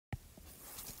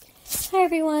Hi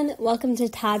everyone, welcome to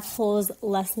Tadpoles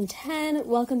Lesson 10.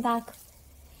 Welcome back,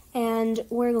 and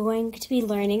we're going to be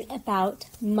learning about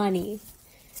money.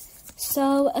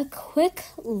 So a quick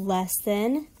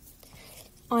lesson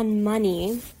on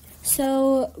money.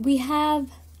 So we have,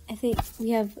 let me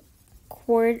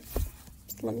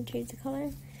change the color.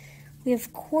 We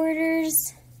have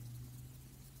quarters,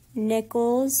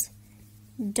 nickels,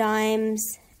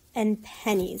 dimes, and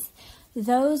pennies.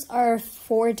 Those are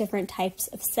 4 different types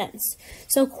of cents.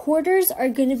 So quarters are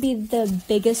going to be the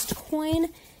biggest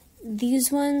coin.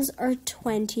 These ones are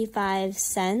 25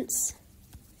 cents,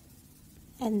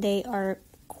 and they are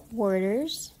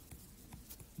quarters.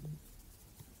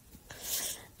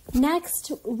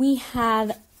 Next, we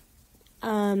have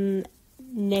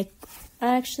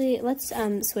Actually, let's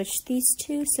switch these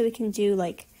two so we can do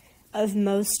like of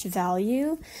most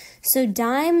value. So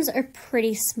dimes are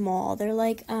pretty small. They're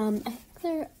like, I think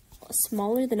they're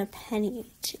smaller than a penny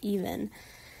even.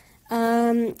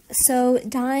 So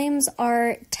dimes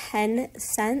are 10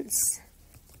 cents,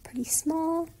 pretty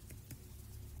small.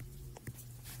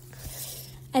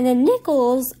 And then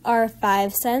nickels are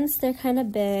 5 cents. They're kind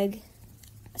of big,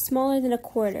 smaller than a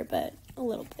quarter, but a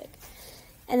little big.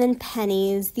 And then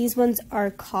pennies, these ones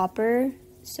are copper.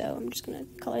 So I'm just gonna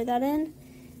color that in.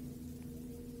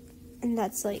 And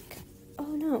that's like,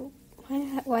 oh no,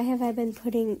 why have I been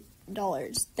putting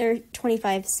dollars? They're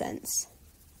 25 cents.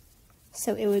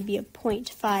 So it would be a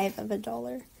 0.5 of a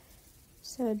dollar.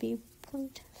 So it would be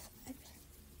 0.5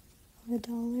 of a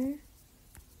dollar.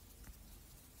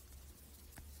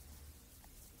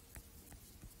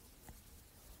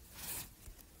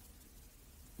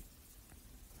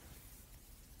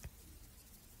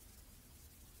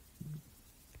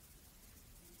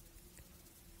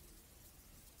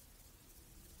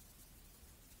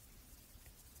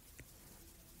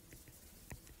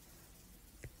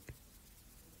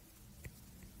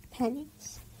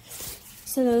 Pennies.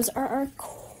 So those are our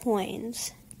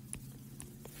coins.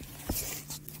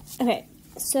 Okay,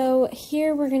 so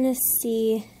here we're gonna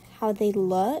see how they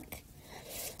look.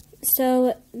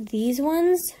 So these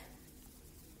ones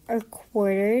are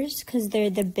quarters because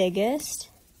they're the biggest.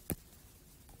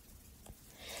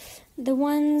 The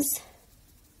ones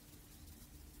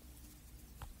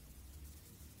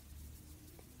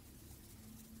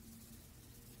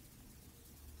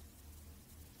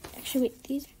actually,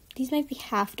 wait, these might be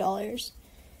half dollars.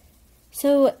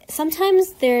 So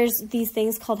sometimes there's these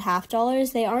things called half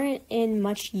dollars. They aren't in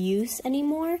much use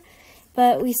anymore,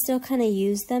 but we still kind of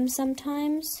use them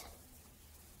sometimes.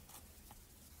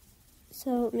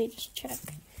 So let me just check.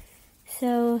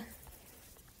 So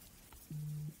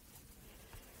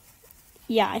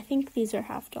yeah, I think these are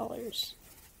half dollars.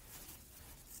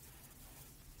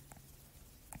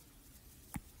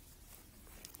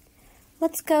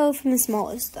 Let's go from the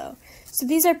smallest though. So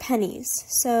these are pennies.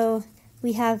 So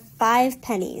we have 5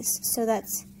 pennies. So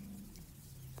that's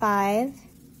 5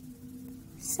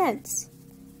 cents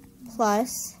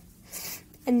plus,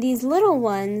 and these little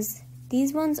ones,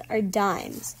 these ones are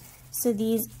dimes. So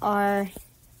these are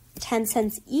 10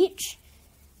 cents each.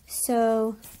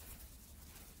 So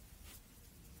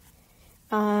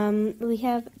we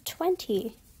have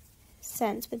 20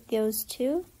 cents with those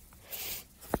two.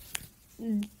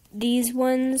 These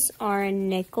ones are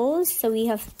nickels, so we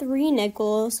have 3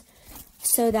 nickels,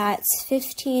 so that's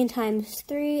 15 times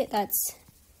 3, that's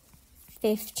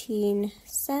 15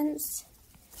 cents,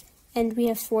 and we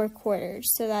have 4 quarters,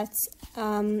 so that's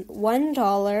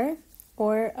 $1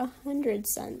 or 100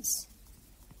 cents.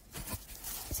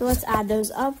 So let's add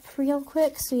those up real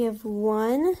quick. So we have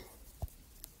 1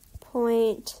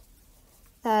 point,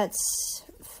 that's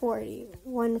 40,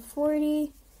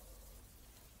 140.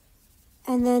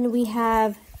 And then we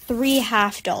have 3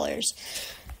 half dollars.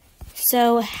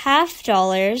 So half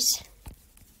dollars.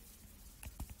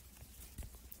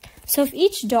 So if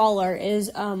each dollar is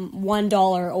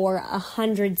 $1 or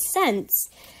 100 cents,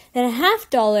 then a half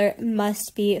dollar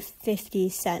must be 50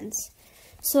 cents.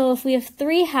 So if we have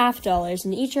 3 half dollars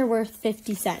and each are worth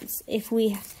 50 cents, if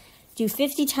we do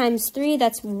 50 times 3,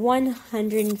 that's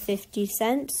 150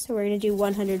 cents. So we're going to do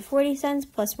 140 cents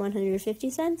plus 150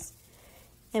 cents.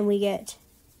 And we get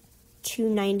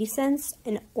 2.90 cents,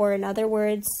 or in other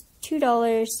words,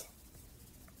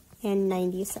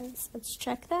 $2.90. Let's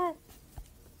check that.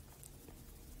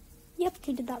 Yep,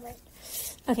 we did that right.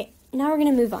 Okay, now we're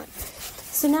gonna move on.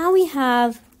 So now we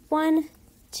have 1,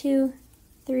 2,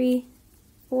 3,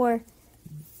 4,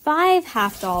 5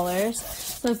 half dollars.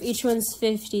 So if each one's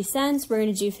 50 cents, we're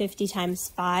gonna do 50 times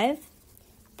 5.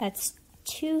 That's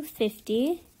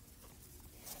 250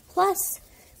 plus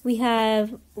we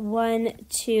have 1,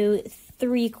 2,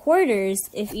 3/4.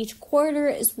 If each quarter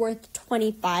is worth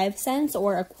 25 cents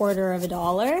or a quarter of a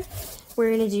dollar, we're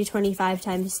going to do 25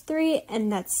 times 3,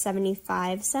 and that's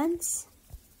 75 cents.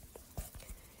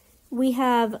 We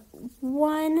have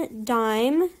 1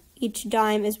 dime. Each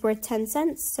dime is worth 10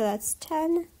 cents, so that's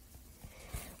 10.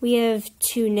 We have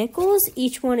 2 nickels.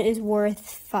 Each one is worth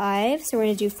 5, so we're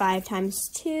going to do 5 times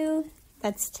 2.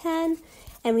 That's 10.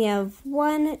 And we have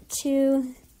 1,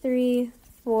 2, 3,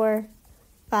 4,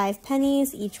 5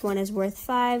 pennies. Each one is worth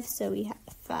 5, so we have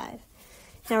 5.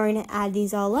 Now we're going to add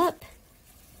these all up.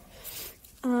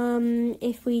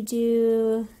 If we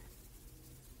do,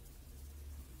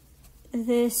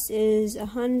 this is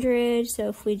 100, so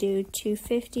if we do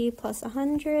 250 plus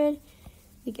 100,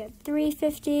 we get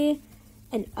 350.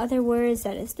 In other words,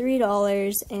 that is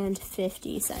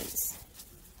 $3.50.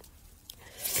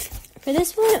 For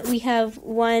this one, we have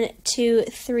 1, 2,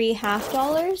 3 half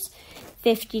dollars.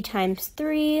 50 times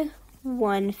 3,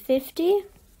 150.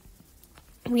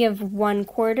 We have 1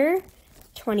 quarter,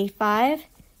 25.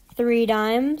 3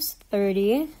 dimes,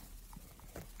 30.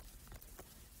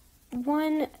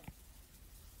 1,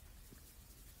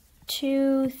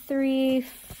 2, 3,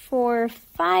 4,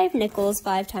 5 nickels.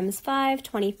 5 times 5,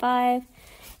 25.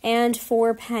 And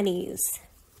 4 pennies.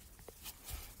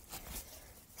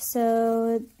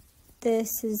 So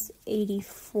this is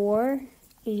 84.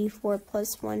 84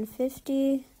 plus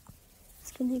 150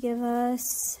 is going to give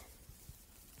us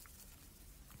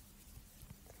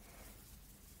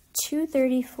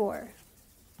 234.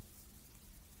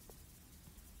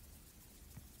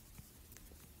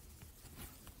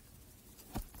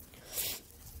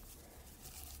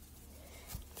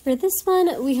 For this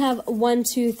one, we have 1,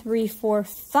 2, 3, 4,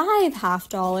 5 half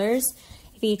dollars.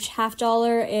 If each half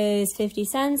dollar is 50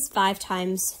 cents, 5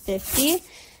 times 50,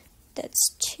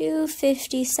 that's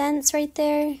 250 cents right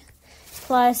there.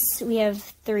 Plus, we have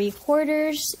 3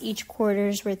 quarters. Each quarter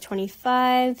is worth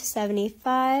 25,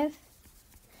 75.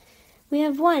 We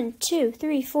have 1, 2,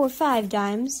 3, 4, 5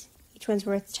 dimes. Each one's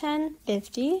worth 10,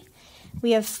 50.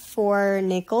 We have 4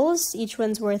 nickels. Each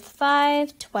one's worth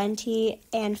 5, 20,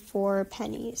 and 4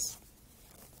 pennies.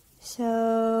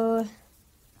 So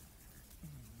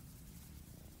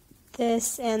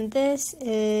this and this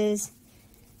is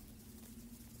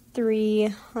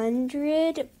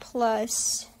 300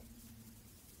 plus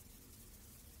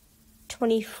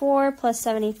 24 plus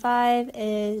 75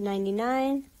 is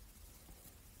 99.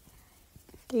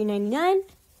 $3.99.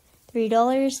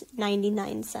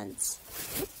 $3.99.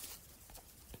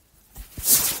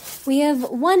 We have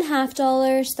 1 half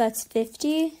dollar, so that's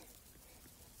 50.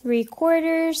 3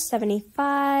 quarters,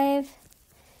 75.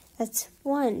 That's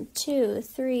 1, 2,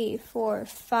 3, 4,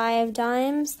 5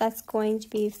 dimes. That's going to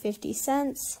be 50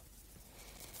 cents.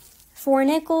 4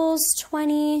 nickels,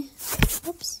 20.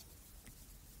 Oops.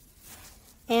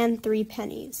 And 3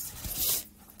 pennies.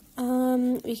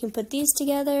 We can put these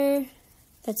together.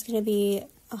 That's going to be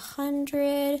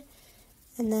 100.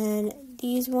 And then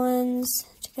these ones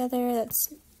together,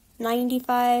 that's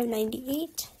 95,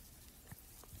 98.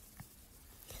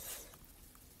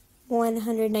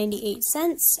 198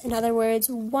 cents. In other words,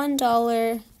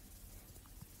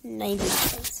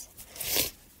 $1.90.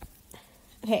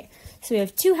 Okay, so we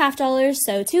have 2 half dollars,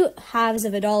 so 2 halves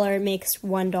of a dollar makes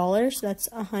 $1, so that's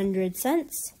 100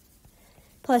 cents.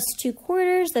 Plus 2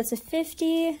 quarters, that's a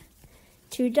 50.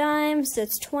 2 dimes,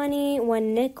 that's 20.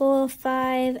 1 nickel,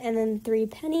 5, and then 3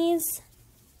 pennies.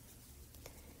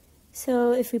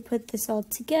 So if we put this all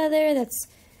together, that's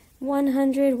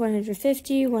 100,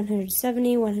 150,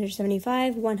 170,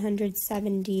 175,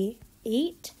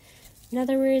 178. In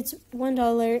other words,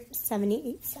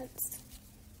 $1.78.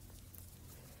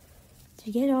 Did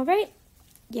we get it all right?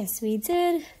 Yes, we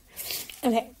did.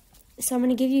 Okay, so I'm going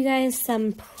to give you guys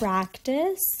some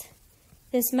practice.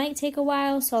 This might take a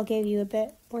while, so I'll give you a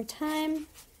bit more time.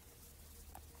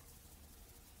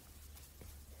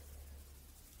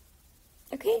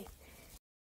 Okay.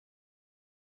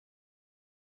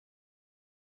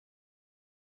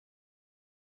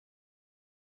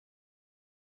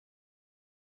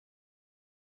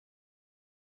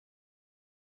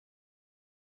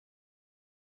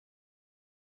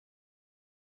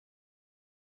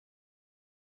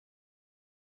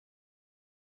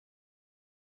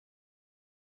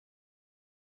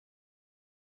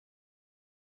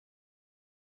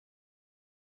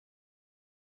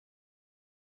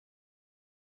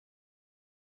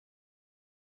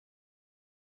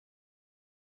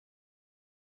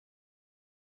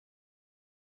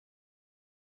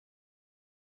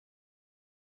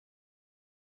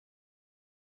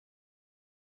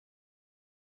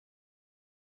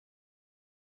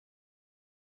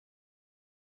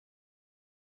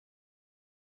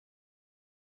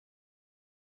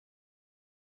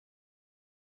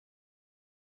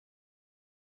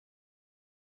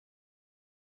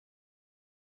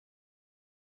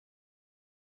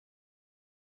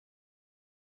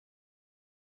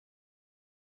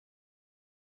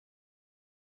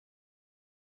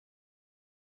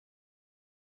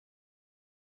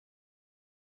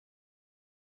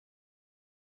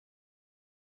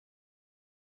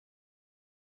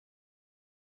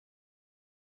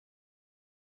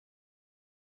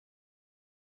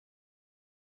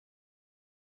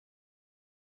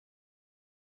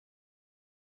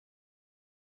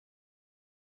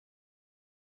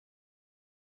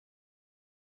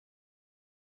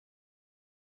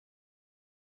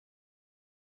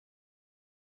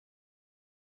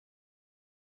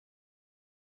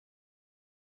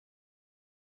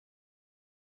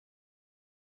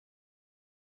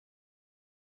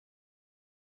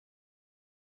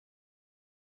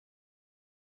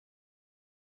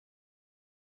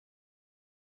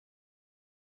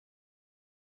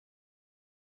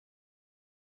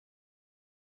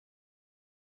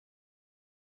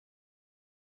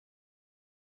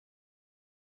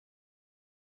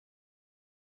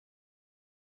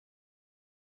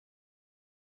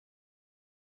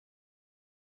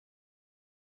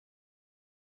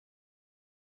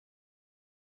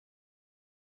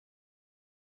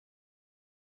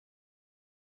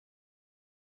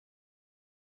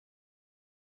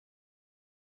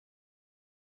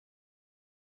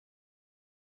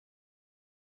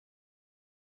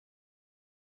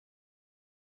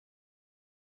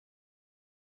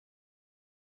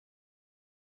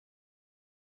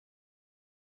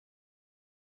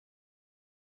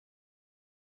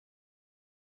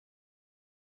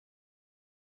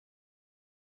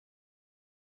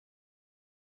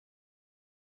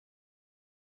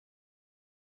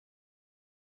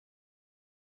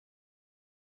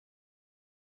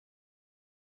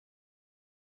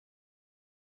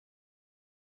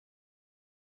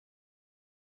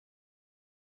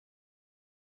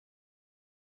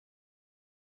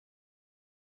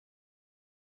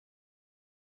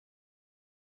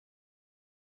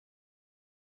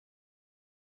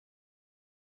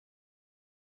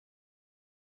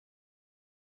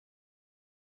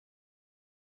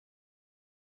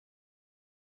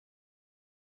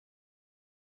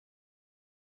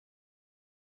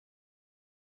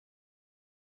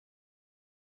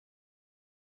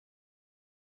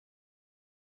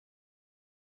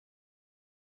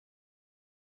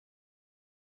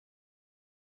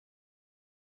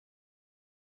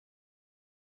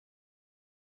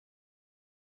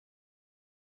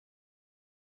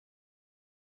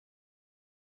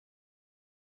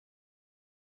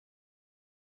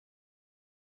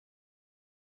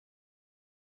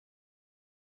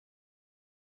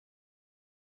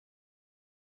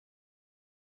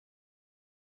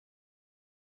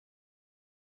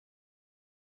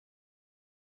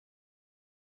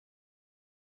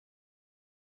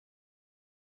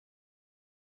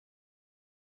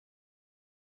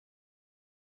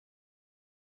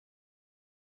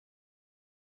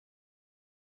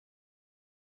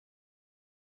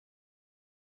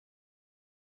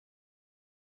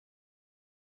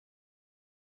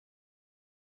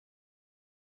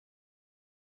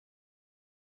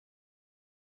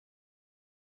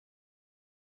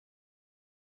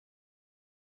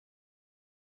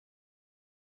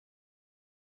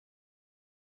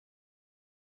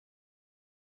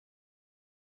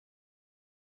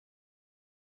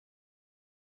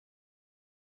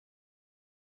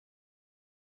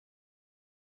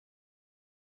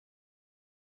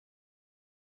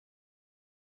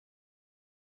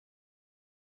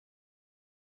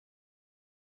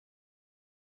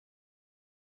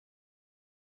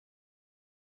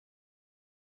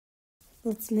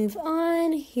 Let's move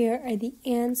on. Here are the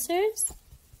answers.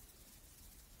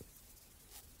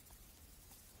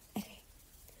 Okay.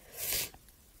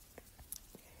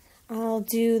 I'll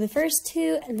do the first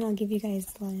two and then I'll give you guys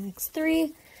the next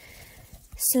three.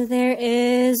 So there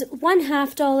is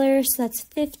 $1/2, so that's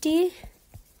 50.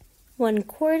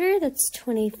 1/4, that's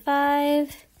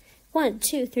 25. 1,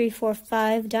 2, 3, 4,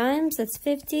 5 dimes, that's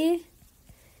 50.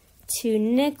 2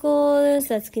 nickels,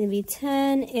 that's going to be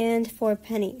 10, and 4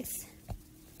 pennies.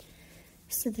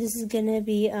 So this is going to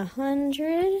be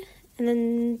 100, and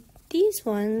then these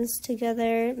ones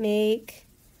together make,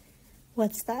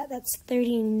 what's that? That's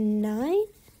 39?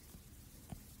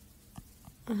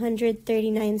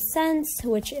 139 cents,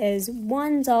 which is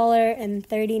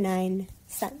 $1.39.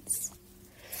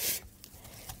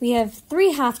 We have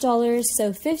 $3/2,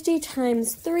 so 50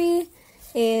 times 3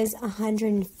 is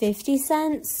 150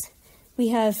 cents. We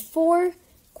have 4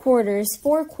 quarters.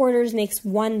 4 quarters makes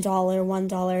 $1.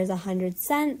 $1 is 100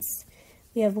 cents.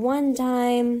 We have 1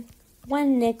 dime,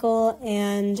 1 nickel,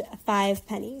 and 5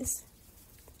 pennies.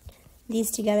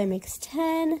 These together makes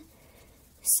 10.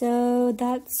 So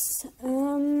that's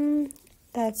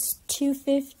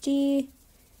 $2.50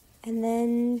 and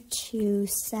then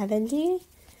 $2.70,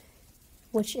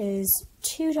 which is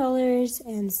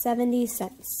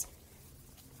 $2.70.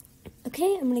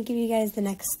 Okay, I'm going to give you guys the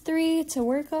next 3 to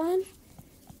work on.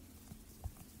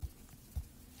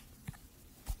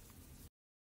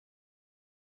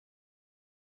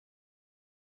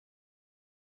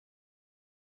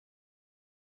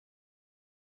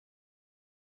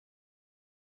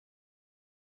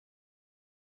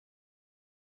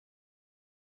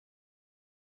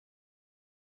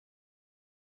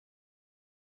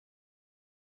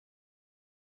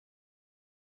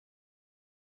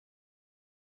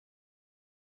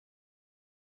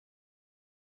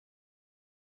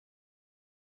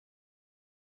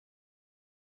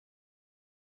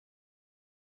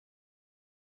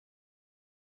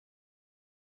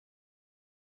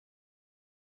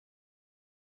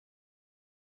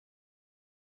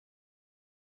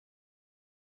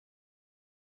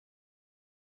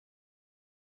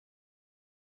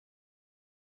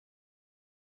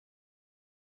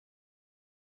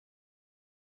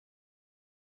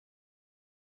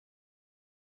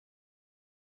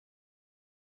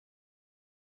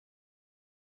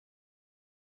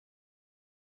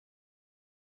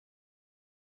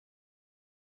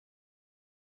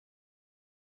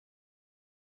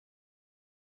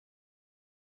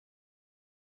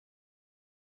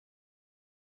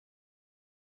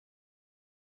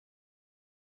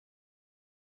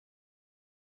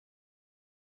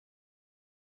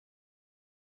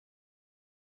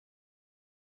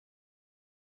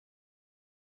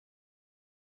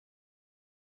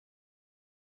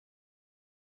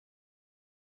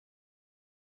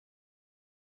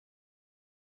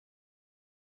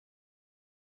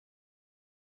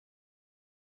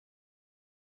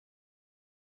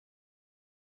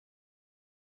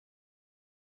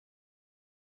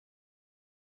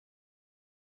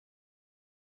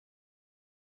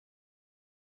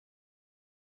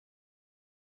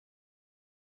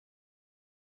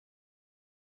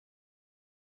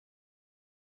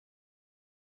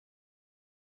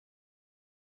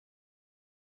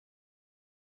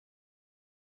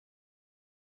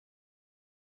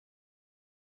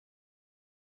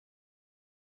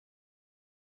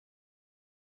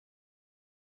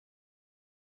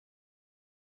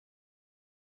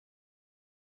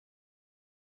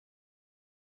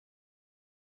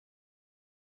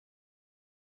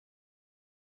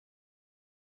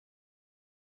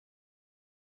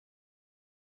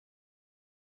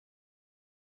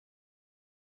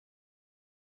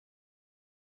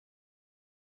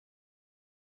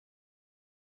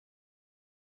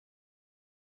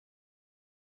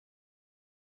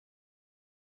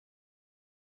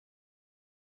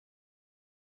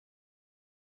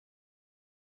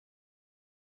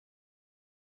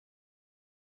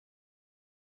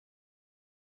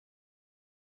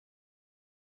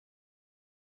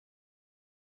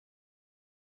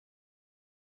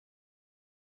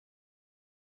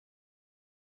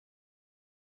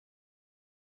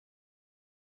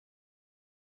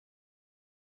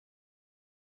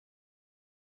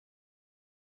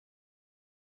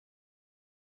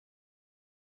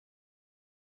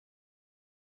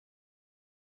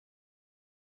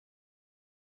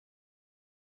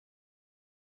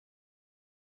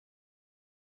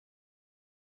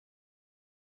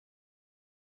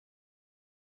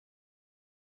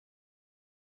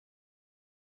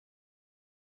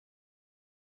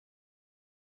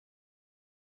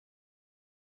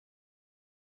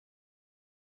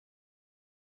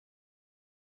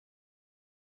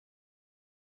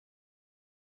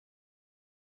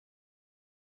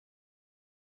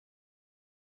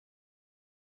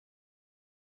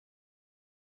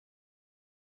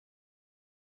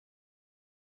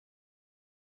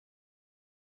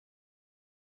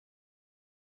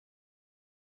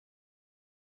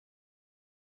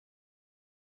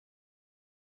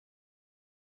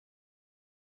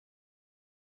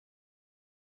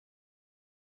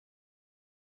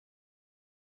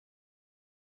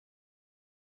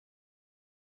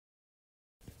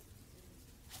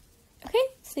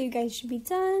 So you guys should be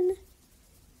done.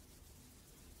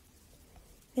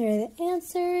 There are the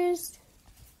answers.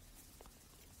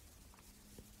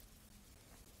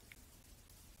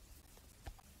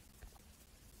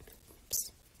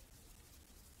 Oops.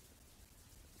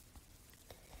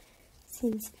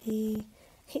 Seems to be...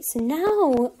 Okay, so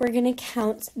now we're going to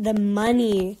count the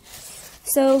money.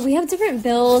 So we have different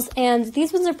bills, and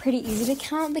these ones are pretty easy to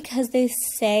count because they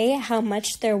say how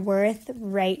much they're worth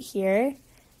right here.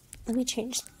 Let me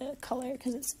change the color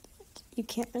because you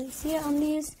can't really see it on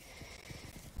these.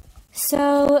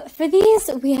 So for these,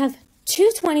 we have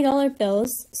two $20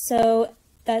 bills, so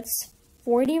that's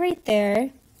 40 right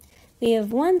there. We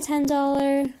have one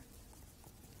 $10.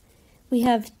 We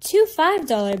have two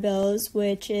 $5 bills,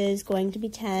 which is going to be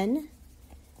 10.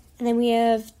 And then we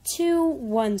have two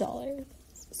 $1.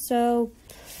 So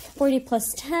 40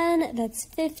 plus 10, that's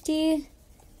 50,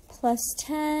 plus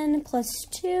 10 plus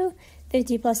 2.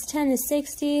 50 plus 10 is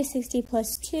 60, 60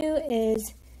 plus 2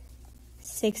 is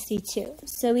 62.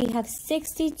 So we have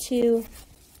 $62.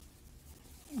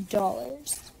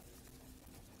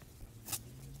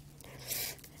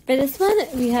 For this one,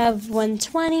 we have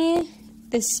 120,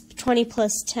 this 20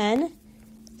 plus 10,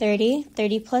 30,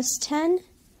 30 plus 10,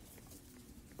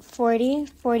 40,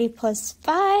 40 plus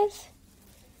 5,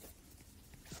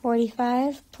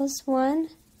 45 plus 1,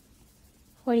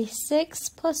 46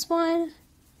 plus 1,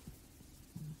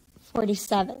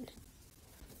 47.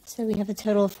 So we have a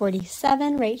total of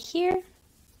 47 right here.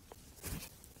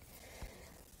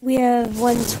 We have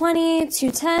 120,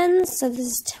 two 10s, so this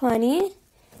is 20.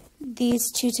 These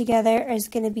two together is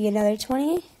going to be another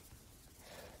 20.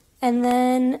 And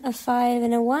then a 5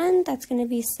 and a 1, that's going to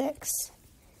be 6.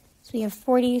 So we have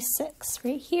 46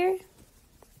 right here.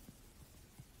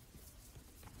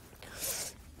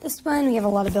 This one, we have a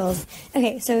lot of bills.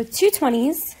 Okay, so two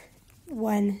 20s,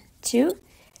 1, 2,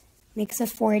 makes a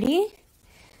 40.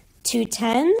 Two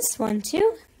 10s, 1,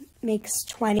 2, makes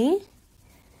 20.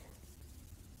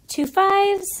 Two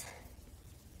 5s,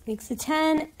 makes a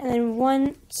 10. And then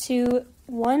one, two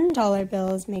 $1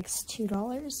 bills makes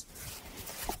 $2.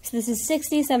 So this is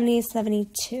 60, 70,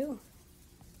 72.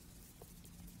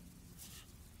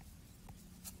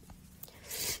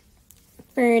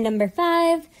 For number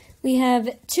 5, we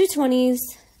have two 20s,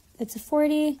 that's a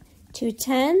 40, two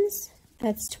 10s,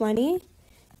 that's 20,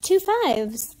 two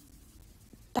 5s,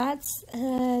 that's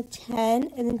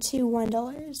 10, and then two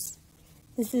 $1.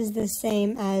 This is the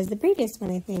same as the previous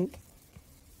one, I think.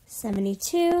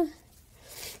 72.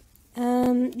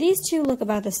 These two look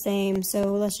about the same,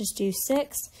 so let's just do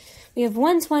 6. We have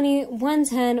 120,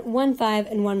 110, 15,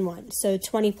 and 11. So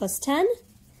 20 plus 10,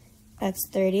 that's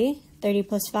 30. 30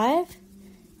 plus 5,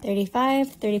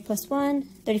 35. 30 plus 1,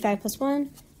 35 plus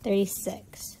 1,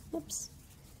 36. Whoops.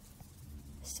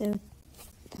 So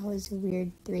that was a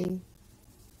weird 3.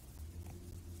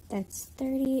 That's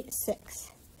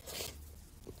 36.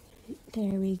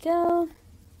 There we go.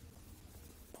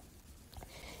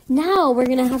 Now we're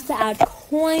going to have to add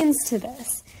coins to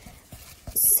this.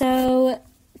 So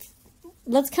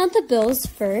let's count the bills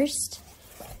first.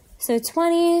 So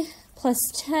 20 plus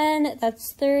 10,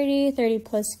 that's 30. 30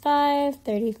 plus 5,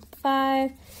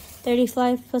 35.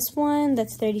 35 plus 1,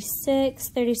 that's 36.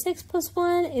 36 plus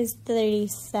 1 is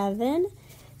 37.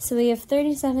 So we have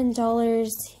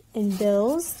 $37 in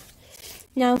bills.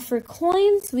 Now for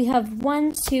coins, we have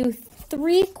 1, 2,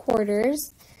 3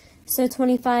 quarters. So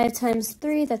 25 times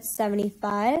 3, that's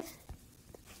 75.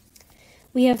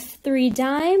 We have 3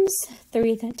 dimes,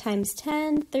 3 times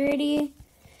 10, 30.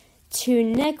 2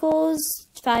 nickels,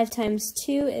 5 times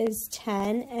 2 is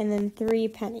 10, and then 3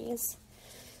 pennies.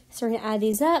 So we're going to add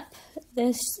these up.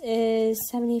 This is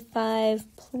 75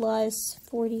 plus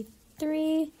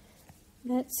 43.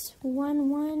 That's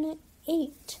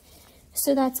 118.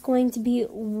 So that's going to be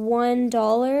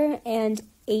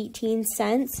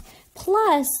 $1.18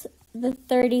 plus the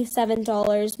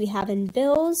 $37 we have in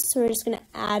bills. So we're just going to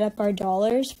add up our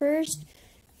dollars first.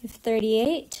 We have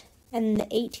 38 and the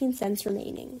 18 cents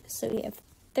remaining. So we have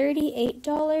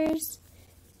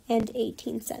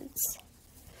 $38.18.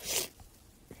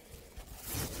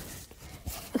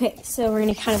 Okay, so we're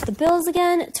going to count up the bills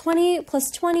again. 20 plus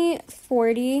 20,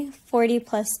 40. 40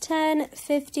 plus 10,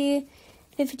 50.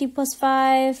 50 plus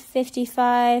 5,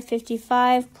 55.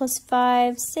 55 plus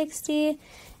 5, 60.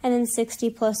 And then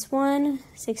 60 plus 1,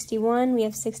 61. We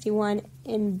have 61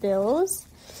 in bills.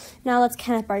 Now let's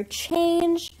count up our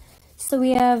change. So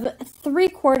we have 3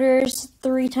 quarters,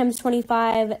 3 times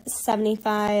 25,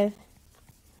 75.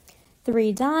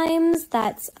 3 dimes,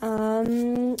 that's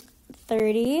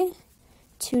 30.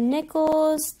 2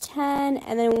 nickels, 10,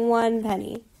 and then 1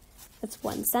 penny. That's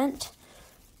 1 cent.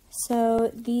 So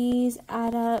these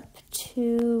add up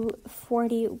to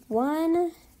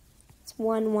 41. It's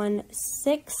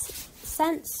 116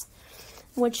 cents,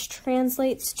 which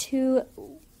translates to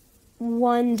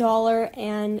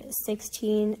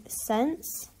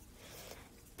 $1.16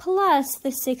 plus the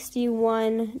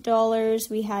 $61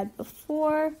 we had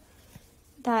before.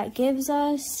 That gives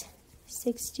us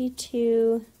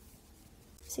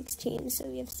 $62.16. So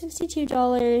we have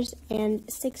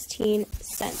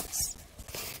 $62.16.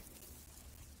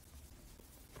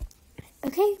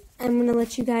 Okay, I'm going to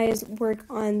let you guys work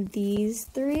on these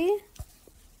three.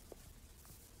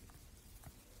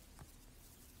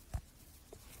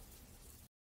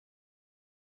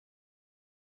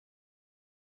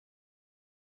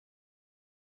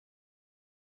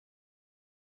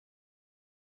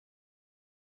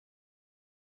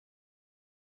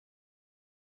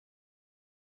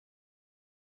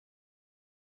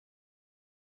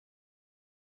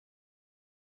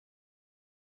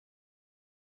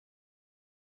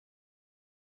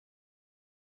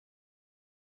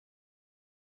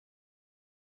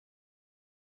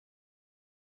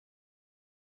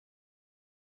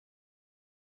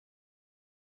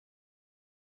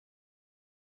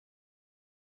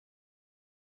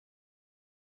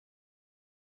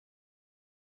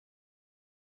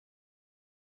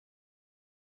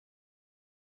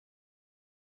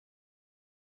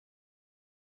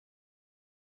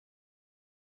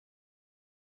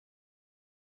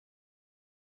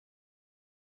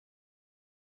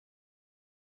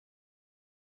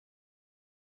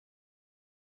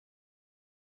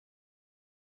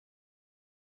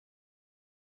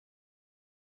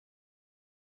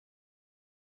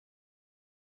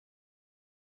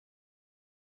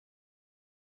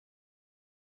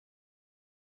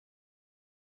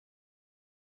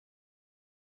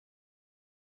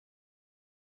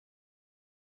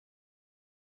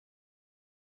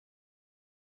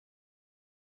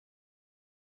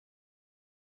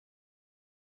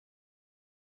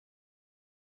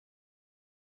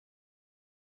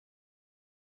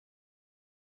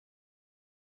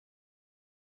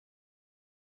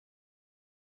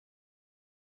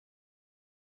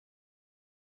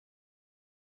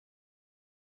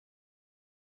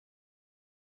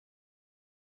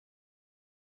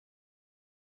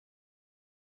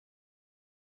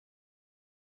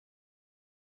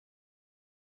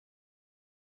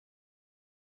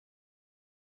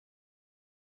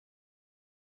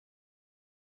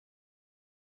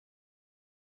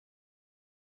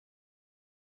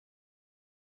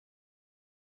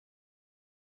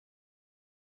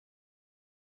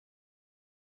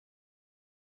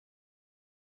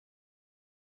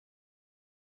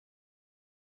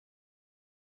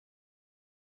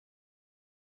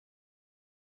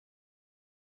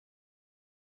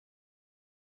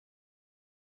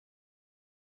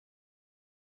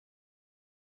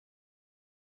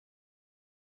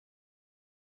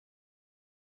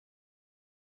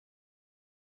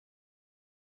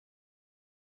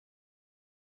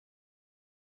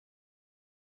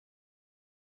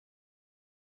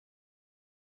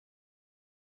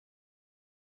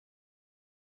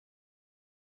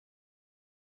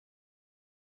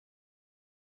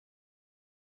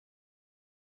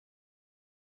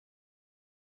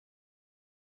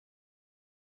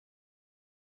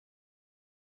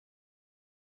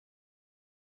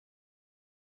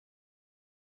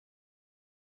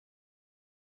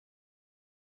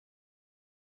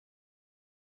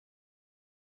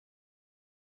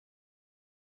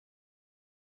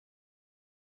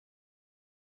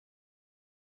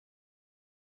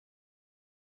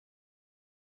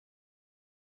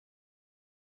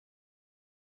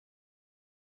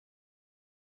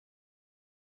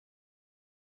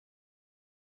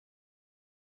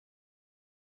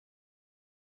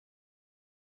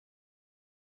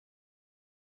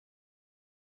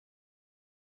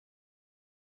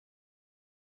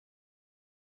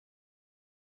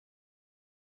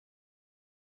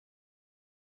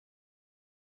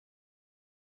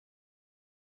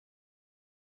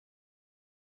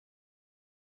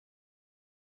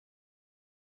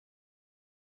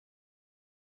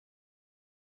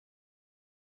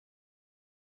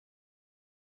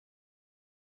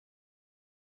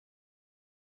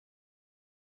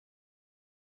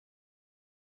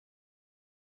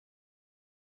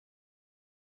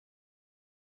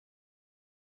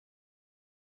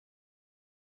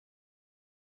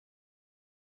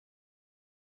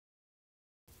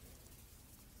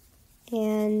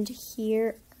 And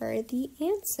here are the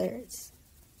answers.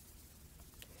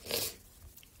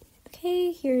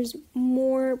 Okay, here's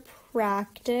more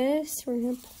practice. We're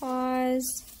going to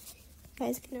pause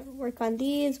guys gonna work on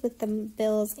these with the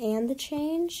bills and the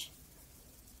change.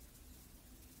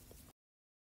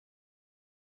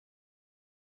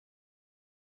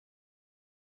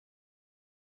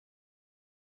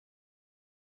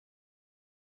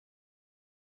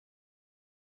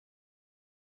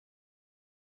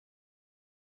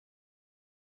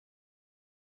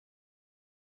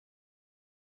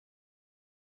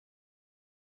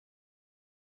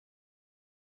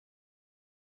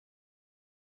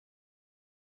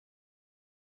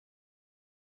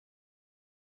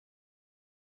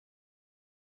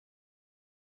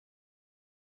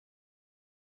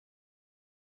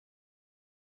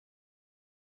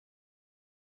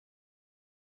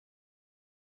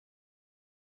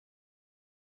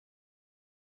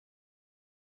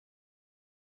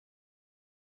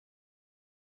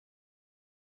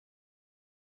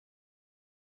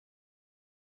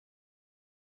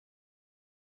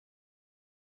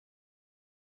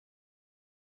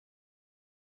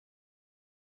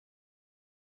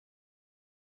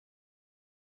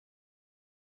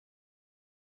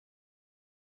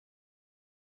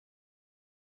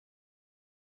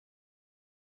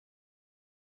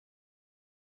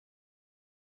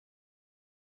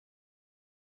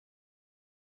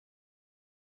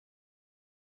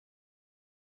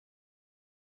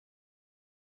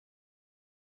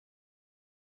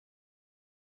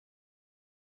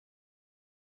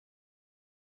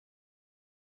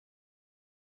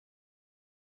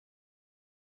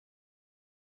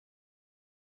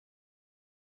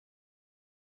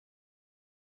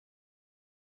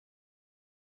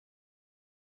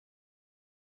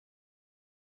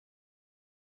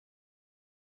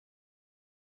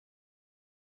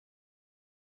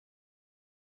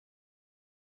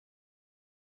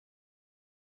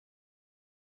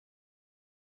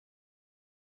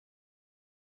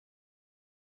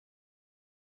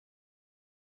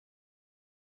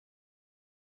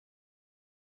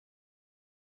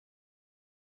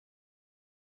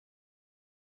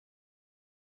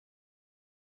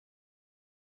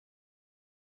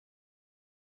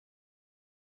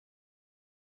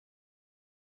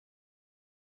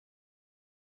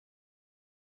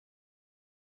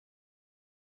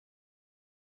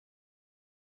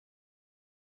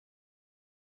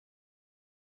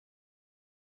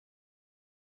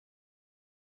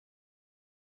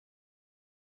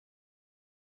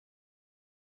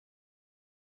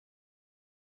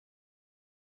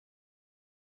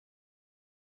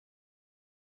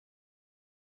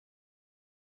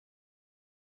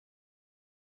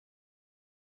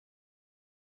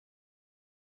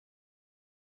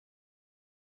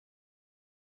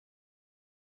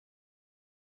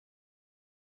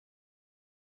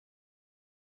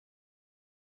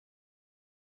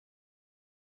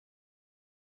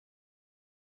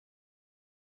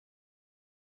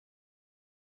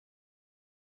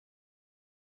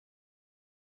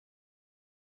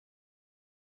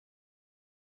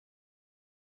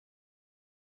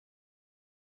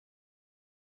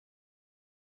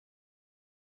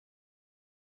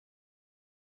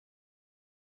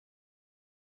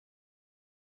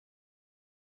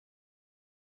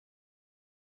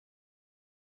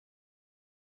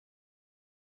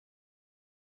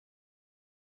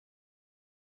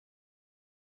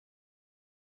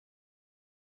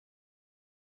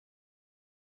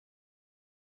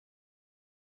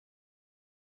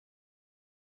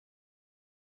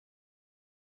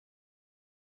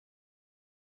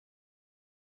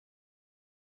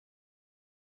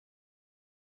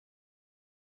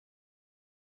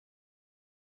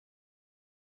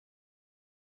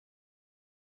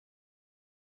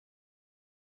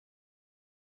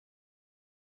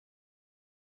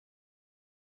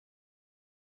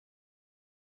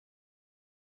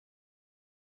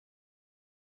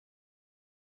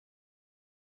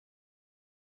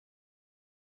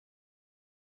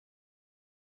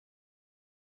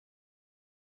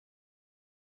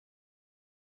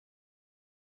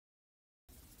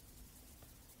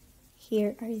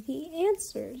 Here are the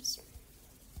answers.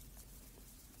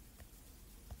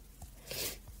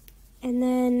 And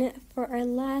then for our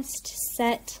last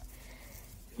set,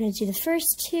 I'm going to do the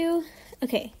first two.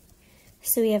 Okay,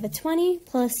 so we have a 20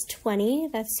 plus 20,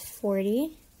 that's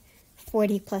 40.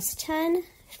 40 plus 10,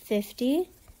 50.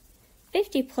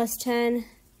 50 plus 10,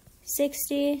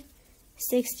 60.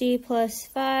 60 plus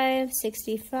 5,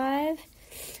 65.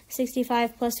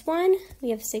 65 plus 1, we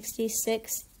have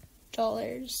 $66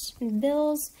 in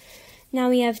bills. Now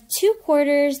we have 2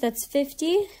 quarters, that's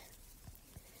 50.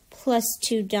 Plus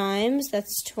 2 dimes,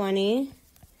 that's 20.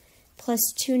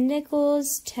 Plus 2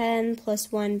 nickels, 10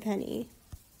 plus 1 penny.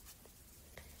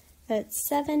 That's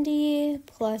 70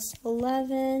 plus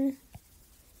 11,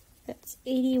 That's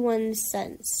 81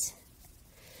 cents.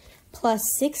 Plus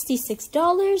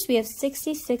 $66, we have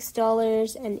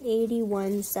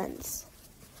 $66.81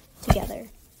 together.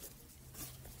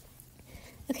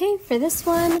 Okay, for this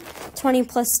one, 20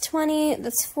 plus 20,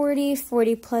 that's 40,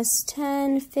 40 plus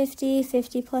 10, 50,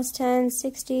 50 plus 10,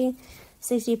 60,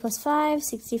 60 plus 5,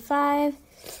 65,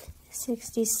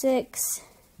 66,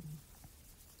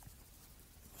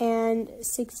 and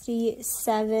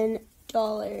 $67.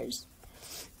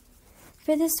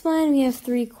 For this one, we have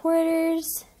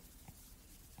 3/4,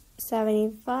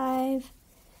 75,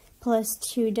 plus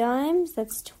 2 dimes,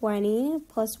 that's 20,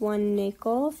 plus 1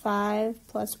 nickel, 5,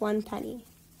 plus 1 penny.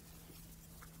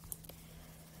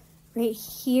 Right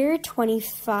here,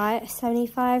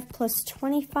 75 plus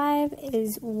 25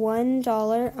 is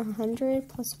 $1, 100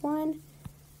 plus 1.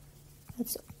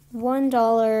 That's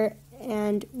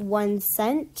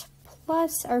 $1.01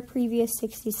 plus our previous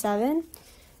 67.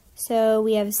 So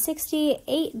we have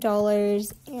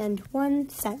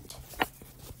 $68.01.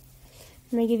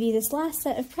 I'm going to give you this last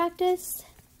set of practice.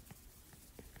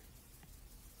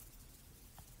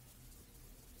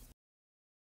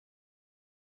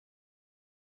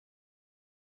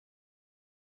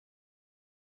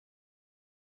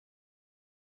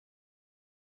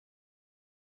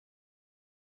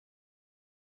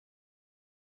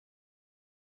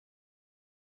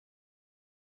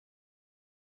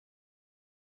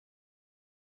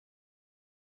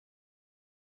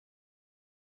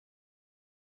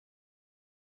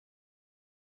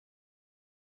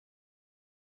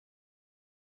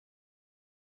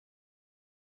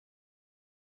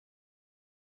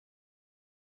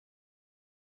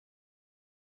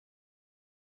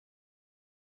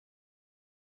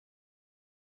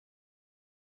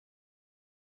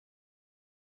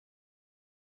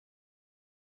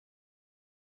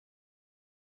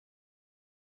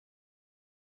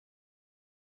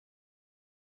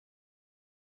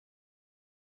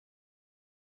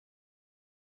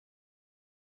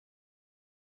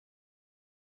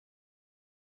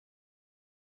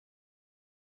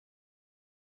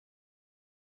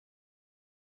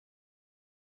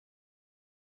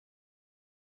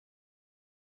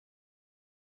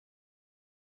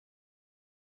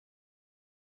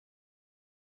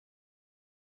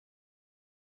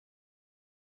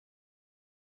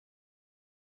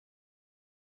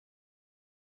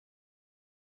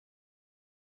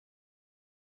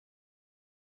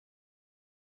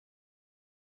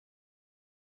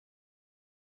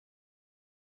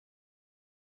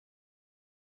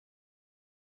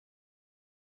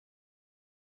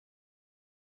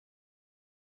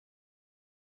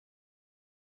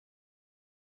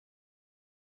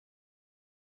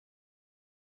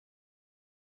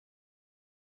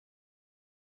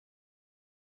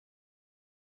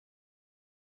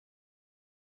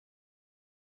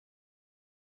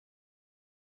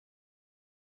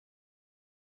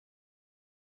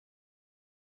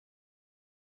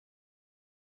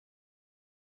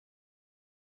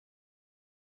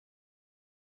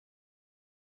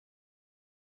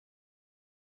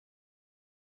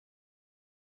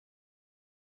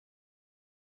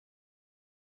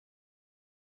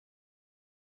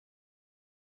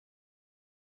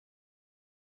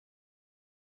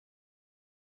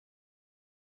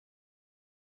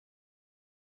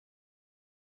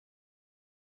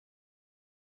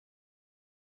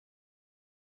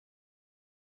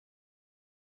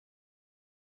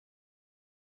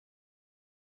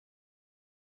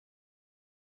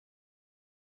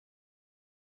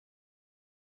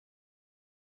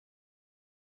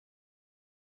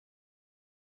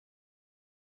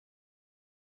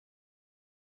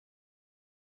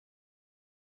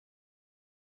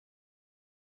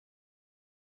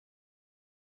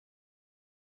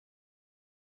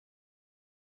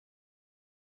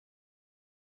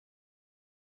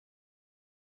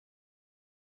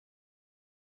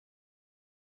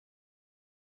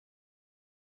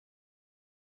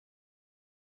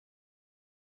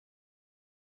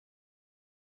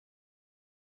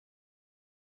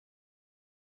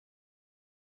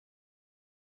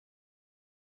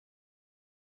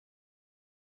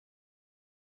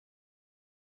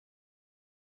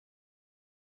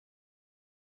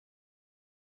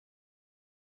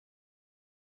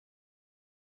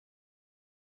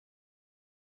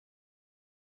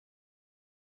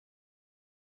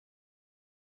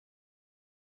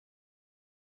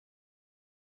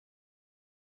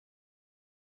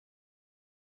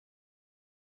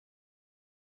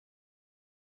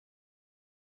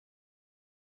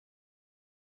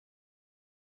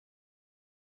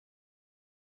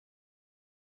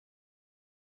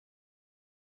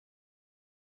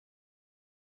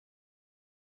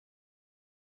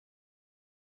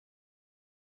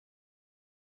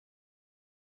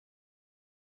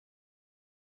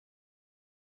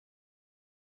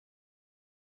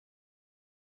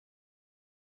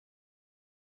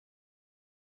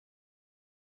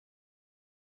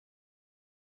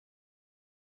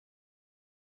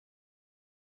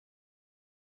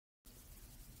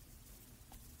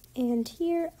 And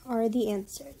here are the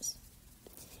answers.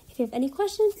 If you have any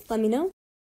questions, let me know.